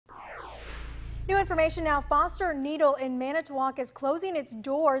New information now. Foster Needle in Manitowoc is closing its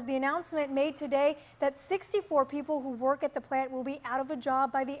doors. The announcement made today that 64 people who work at the plant will be out of a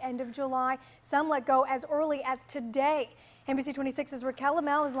job by the end of July. Some let go as early as today. NBC 26's Raquel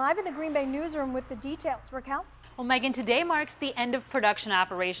Lamel is live in the Green Bay newsroom with the details. Raquel? Well, Megan, today marks the end of production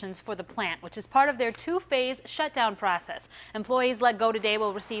operations for the plant, which is part of their two-phase shutdown process. Employees let go today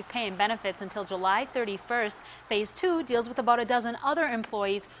will receive pay and benefits until July 31st. Phase 2 deals with about a dozen other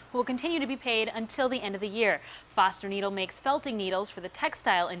employees who will continue to be paid until the end of the year. Foster Needle makes felting needles for the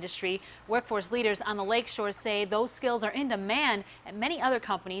textile industry. Workforce leaders on the lakeshore say those skills are in demand at many other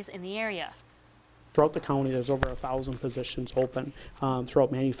companies in the area. Throughout the county, there's over 1,000 positions open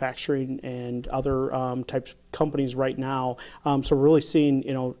throughout manufacturing and other types of companies right now. So we're really seeing,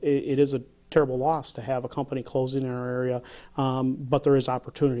 it is a terrible loss to have a company closing in our area, but there is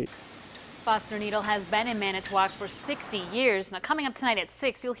opportunity. Foster Needle has been in Manitowoc for 60 years. Now, coming up tonight at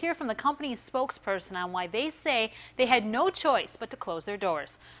 6, you'll hear from the company's spokesperson on why they say they had no choice but to close their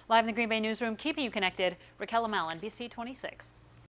doors. Live in the Green Bay newsroom, keeping you connected, Raquel Lamel, NBC 26.